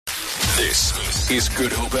This is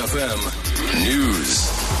Good Hope FM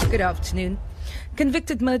News. Good afternoon.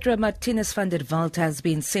 Convicted murderer Marthinus van der Walt has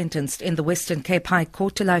been sentenced in the Western Cape High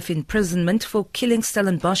Court to life imprisonment for killing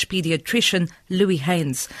Stellenbosch paediatrician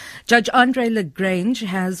Heyns. Judge Andre Lagrange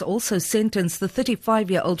has also sentenced the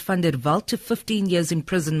 35-year-old van der Walt to 15 years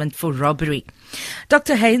imprisonment for robbery.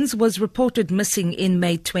 Dr. Heyns was reported missing in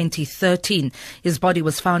May 2013. His body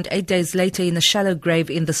was found 8 days later in a shallow grave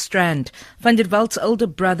in the Strand. Van der Walt's older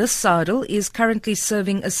brother, Sadel, is currently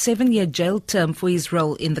serving a 7-year jail term for his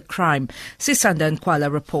role in the crime. Sisanda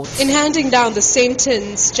Nkwala reports. In handing down the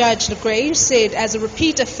sentence, Judge Lagrange said as a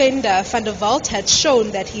repeat offender, van der Walt had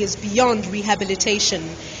shown that he is beyond rehabilitation.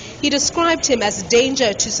 He described him as a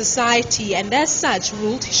danger to society and as such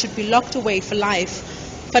ruled he should be locked away for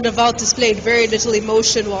life. Van der Walt displayed very little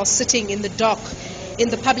emotion while sitting in the dock. In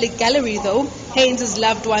the public gallery, though, Heyns'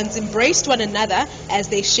 loved ones embraced one another as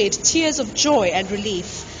they shed tears of joy and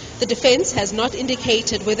relief. The defense has not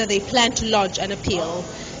indicated whether they plan to lodge an appeal.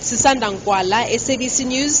 Sisanda Nkwala, SABC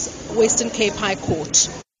News, Western Cape High Court.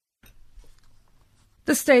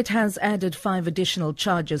 The state has added 5 additional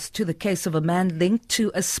charges to the case of a man linked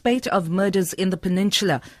to a spate of murders in the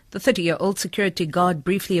peninsula. The 30-year-old security guard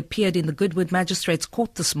briefly appeared in the Goodwood Magistrates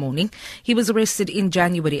Court this morning. He was arrested in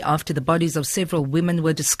January after the bodies of several women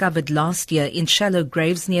were discovered last year in shallow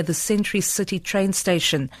graves near the Century City train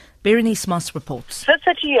station. Berenice Moss reports. The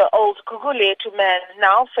 30-year-old Gugulethu man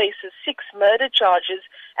now faces 6 murder charges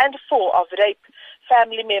and 4 of rape.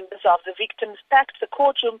 Family members of the victims packed the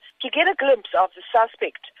courtroom to get a glimpse of the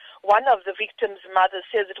suspect. One of the victim's mother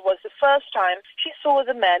says it was the first time she saw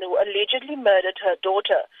the man who allegedly murdered her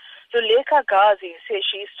daughter. Zuleka Ghazi says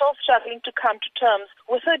she is still struggling to come to terms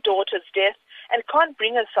with her daughter's death and can't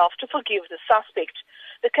bring herself to forgive the suspect.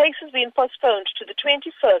 The case has been postponed to the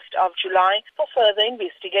 21st of July for further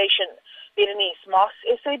investigation. Berenice Moss,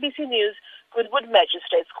 SABC News, Goodwood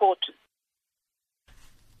Magistrates Court.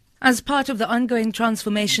 As part of the ongoing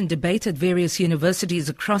transformation debate at various universities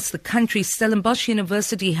across the country, Stellenbosch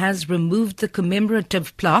University has removed the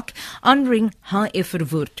commemorative plaque honouring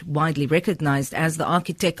Heyns, widely recognised as the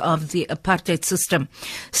architect of the apartheid system.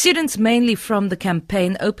 Students mainly from the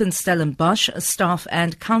campaign Open Stellenbosch, staff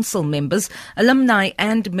and council members, alumni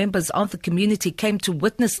and members of the community came to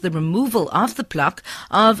witness the removal of the plaque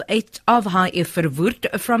of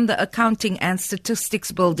Heyns from the Accounting and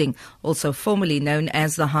Statistics Building, also formerly known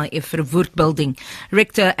as the Heyns building.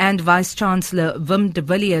 Rector and Vice-Chancellor Wim de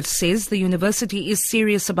Villiers says the university is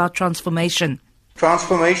serious about transformation.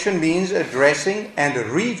 Transformation means addressing and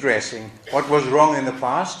redressing what was wrong in the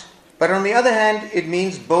past, but on the other hand, it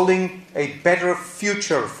means building a better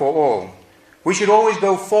future for all. We should always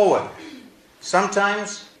go forward.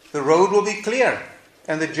 Sometimes the road will be clear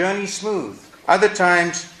and the journey smooth. Other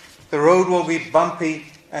times the road will be bumpy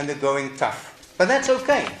and the going tough. But that's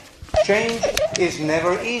okay. Change is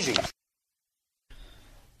never easy.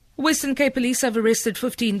 Western Cape Police have arrested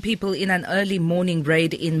 15 people in an early morning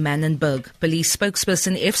raid in Manenberg. Police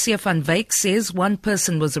spokesperson FCF van Wyk says one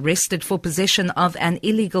person was arrested for possession of an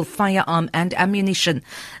illegal firearm and ammunition.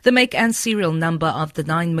 The make and serial number of the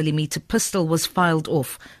 9mm pistol was filed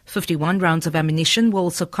off. 51 rounds of ammunition were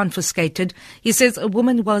also confiscated. He says a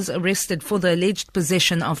woman was arrested for the alleged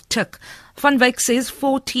possession of tik. Van Wyk says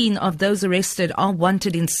 14 of those arrested are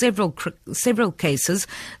wanted in several cases.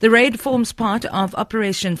 The raid forms part of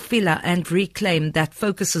Operation Fila and Reclaim that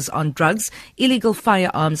focuses on drugs, illegal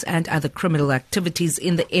firearms and other criminal activities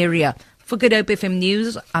in the area. For Good Hope FM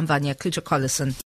News, I'm Vanya Klucher-Collison.